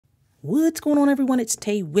What's going on, everyone? It's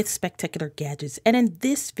Tay with Spectacular Gadgets, and in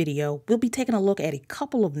this video we'll be taking a look at a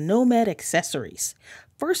couple of Nomad accessories.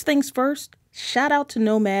 First things first, shout out to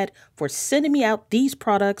Nomad for sending me out these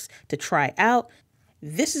products to try out.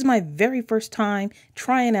 This is my very first time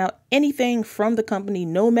trying out anything from the company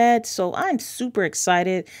Nomad, so I'm super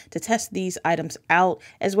excited to test these items out,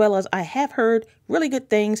 as well as I have heard really good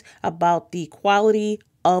things about the quality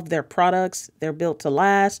of their products. They're built to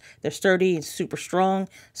last, they're sturdy and super strong,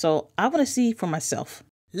 so I want to see for myself.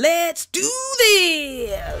 Let's do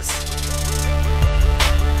this!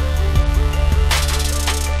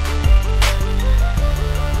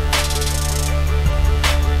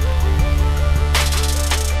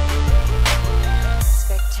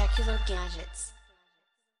 Spectacular Gadgets.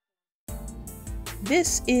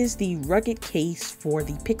 This is the rugged case for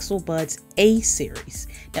the Pixel Buds A series.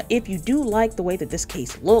 Now, if you do like the way that this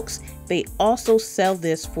case looks, they also sell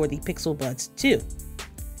this for the Pixel Buds 2.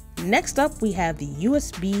 Next up, we have the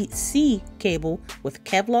USB-C cable with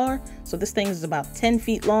Kevlar. So this thing is about 10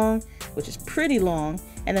 feet long, which is pretty long.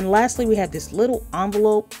 And then lastly, we have this little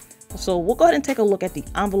envelope. So we'll go ahead and take a look at the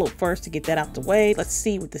envelope first to get that out the way. Let's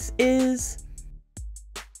see what this is.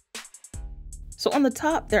 So on the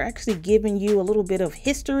top, they're actually giving you a little bit of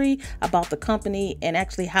history about the company and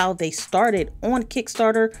actually how they started on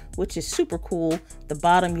Kickstarter, which is super cool. The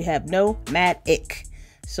bottom, you have Nomad.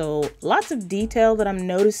 So lots of detail that I'm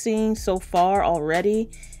noticing so far already.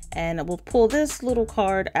 And we'll pull this little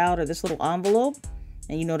card out, or this little envelope,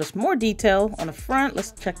 and you notice more detail on the front.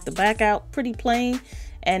 Let's check the back out, pretty plain.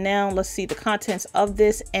 And now let's see the contents of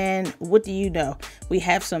this, and what do you know? We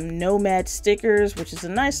have some Nomad stickers, which is a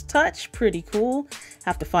nice touch, pretty cool.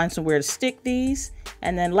 Have to find somewhere to stick these.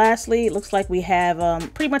 And then lastly, it looks like we have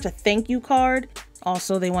pretty much a thank you card.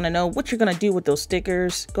 Also, they want to know what you're going to do with those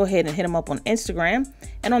stickers. Go ahead and hit them up on Instagram.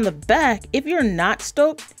 And on the back, if you're not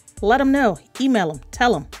stoked, let them know. Email them,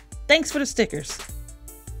 tell them. Thanks for the stickers.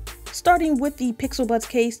 Starting with the Pixel Buds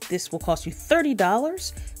case, this will cost you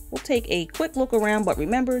 $30. We'll take a quick look around, but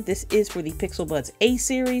remember, this is for the Pixel Buds A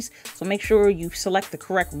series, so make sure you select the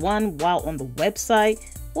correct one while on the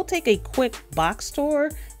website. We'll take a quick box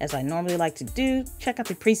tour, as I normally like to do. Check out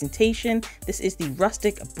the presentation. This is the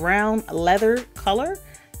rustic brown leather color.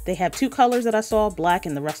 They have two colors that I saw, black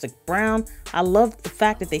and the rustic brown. I love the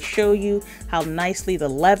fact that they show you how nicely the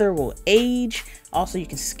leather will age. Also, you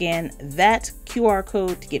can scan that QR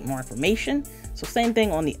code to get more information. So same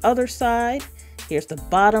thing on the other side. Here's the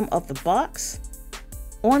bottom of the box.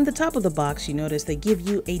 On the top of the box, you notice they give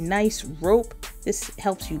you a nice rope. This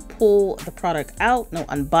helps you pull the product out. No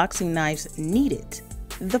unboxing knives needed.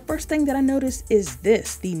 The first thing that I noticed is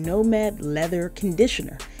this, the Nomad leather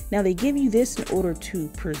conditioner. Now they give you this in order to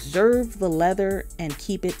preserve the leather and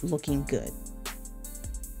keep it looking good.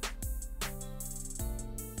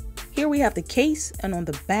 Here we have the case, and on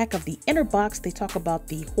the back of the inner box, they talk about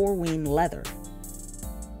the Horween leather.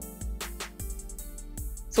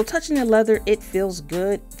 So touching the leather, it feels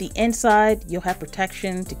good. The inside, you'll have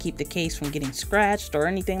protection to keep the case from getting scratched or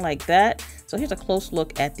anything like that. So here's a close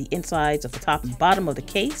look at the insides of the top and bottom of the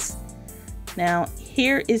case. Now,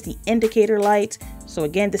 here is the indicator light. So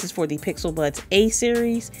again, this is for the Pixel Buds A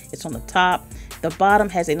series. It's on the top. The bottom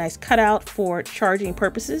has a nice cutout for charging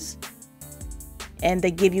purposes. And they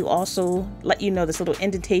give you also, let you know this little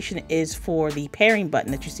indentation is for the pairing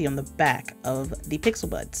button that you see on the back of the Pixel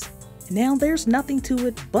Buds. Now, there's nothing to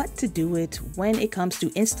it but to do it when it comes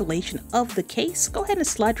to installation of the case. Go ahead and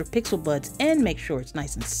slide your Pixel Buds in, make sure it's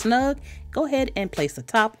nice and snug. Go ahead and place the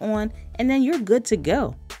top on, and then you're good to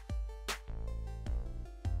go.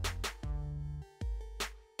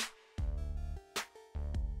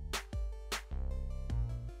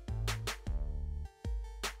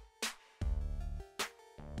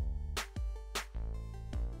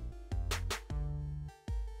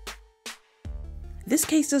 This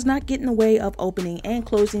case does not get in the way of opening and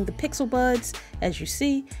closing the Pixel Buds, as you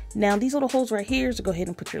see. Now, these little holes right here, so go ahead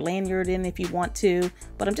and put your lanyard in if you want to,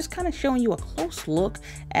 but I'm just kind of showing you a close look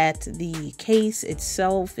at the case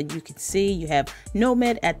itself, and you can see you have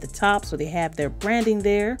Nomad at the top, so they have their branding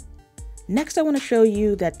there. Next, I want to show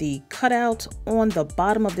you that the cutout on the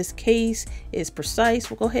bottom of this case is precise.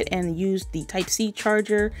 We'll go ahead and use the Type-C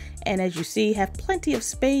charger, and as you see, have plenty of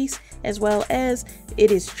space, as well as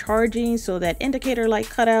it is charging, so that indicator light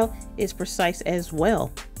cutout is precise as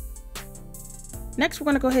well. Next, we're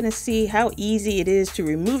going to go ahead and see how easy it is to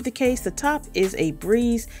remove the case. The top is a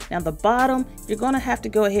breeze. Now the bottom, you're going to have to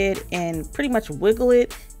go ahead and pretty much wiggle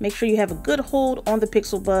it. Make sure you have a good hold on the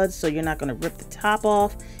Pixel Buds so you're not going to rip the top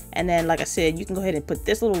off. And then, like I said, you can go ahead and put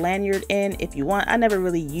this little lanyard in if you want. I never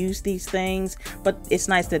really use these things, but it's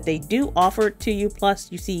nice that they do offer it to you.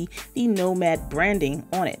 Plus, you see the Nomad branding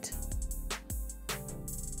on it.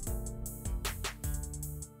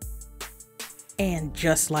 And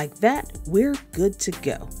just like that, we're good to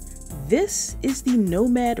go. This is the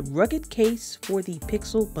Nomad Rugged Case for the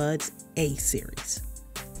Pixel Buds A series.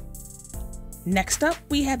 Next up,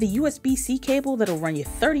 we have the USB-C cable that'll run you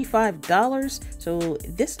 $35. So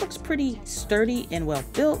this looks pretty sturdy and well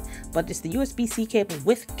built, but it's the USB-C cable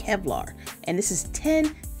with Kevlar. And this is 10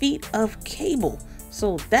 feet of cable.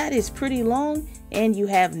 So that is pretty long, and you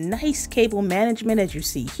have nice cable management as you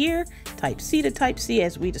see here. Type-C to Type-C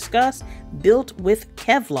as we discussed, built with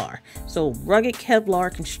Kevlar. So rugged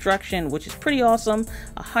Kevlar construction, which is pretty awesome.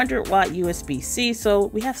 100-watt USB-C, so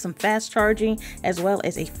we have some fast charging as well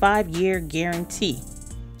as a 5-year guarantee.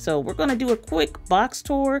 So we're going to do a quick box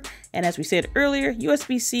tour, and as we said earlier,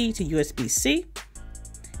 USB-C to USB-C.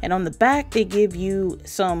 And on the back, they give you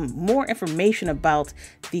some more information about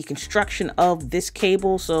the construction of this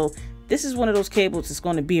cable. So this is one of those cables that's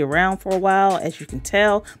going to be around for a while, as you can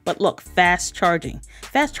tell. But look, fast charging.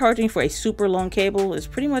 Fast charging for a super long cable is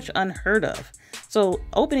pretty much unheard of. So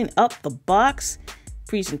opening up the box,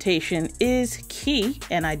 presentation is key.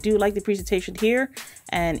 And I do like the presentation here,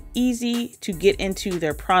 and easy to get into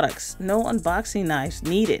their products. No unboxing knives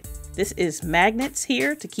needed. This is magnets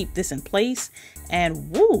here to keep this in place. And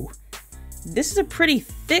woo, this is a pretty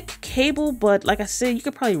thick cable, but like I said, you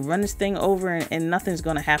could probably run this thing over and nothing's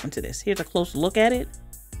going to happen to this. Here's a close look at it.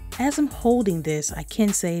 As I'm holding this, I can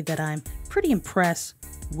say that I'm pretty impressed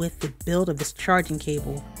with the build of this charging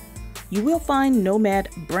cable. You will find Nomad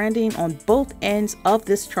branding on both ends of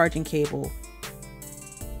this charging cable.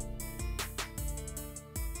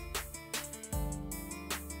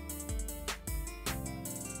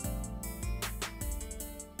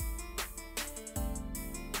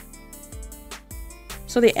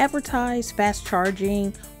 So they advertise fast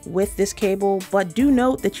charging with this cable, but do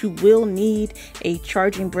note that you will need a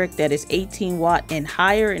charging brick that is 18 watt and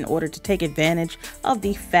higher in order to take advantage of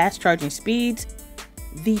the fast charging speeds.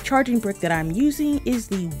 The charging brick that I'm using is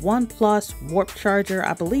the OnePlus Warp Charger.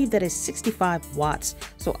 I believe that is 65 watts.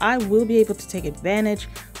 So I will be able to take advantage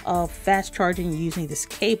of fast charging using this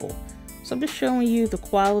cable. So I'm just showing you the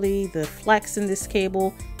quality, the flex in this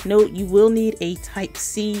cable. Note you will need a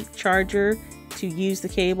Type-C charger to use the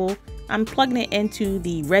cable. I'm plugging it into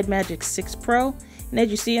the Red Magic 6 Pro, and as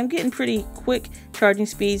you see, I'm getting pretty quick charging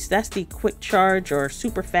speeds. That's the quick charge or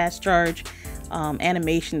super fast charge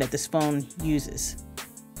animation that this phone uses.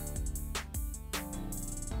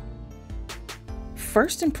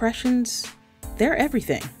 First impressions, they're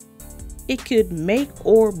everything. It could make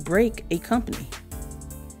or break a company.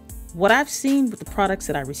 What I've seen with the products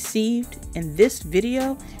that I received in this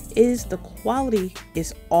video is the quality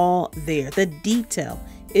is all there. The detail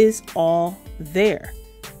is all there.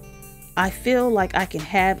 I feel like I can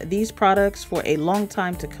have these products for a long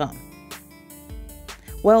time to come.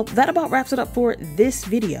 Well, that about wraps it up for this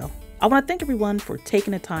video. I want to thank everyone for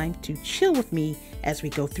taking the time to chill with me as we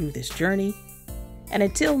go through this journey. And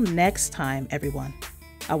until next time, everyone,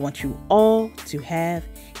 I want you all to have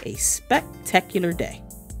a spectacular day.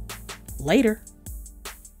 Later.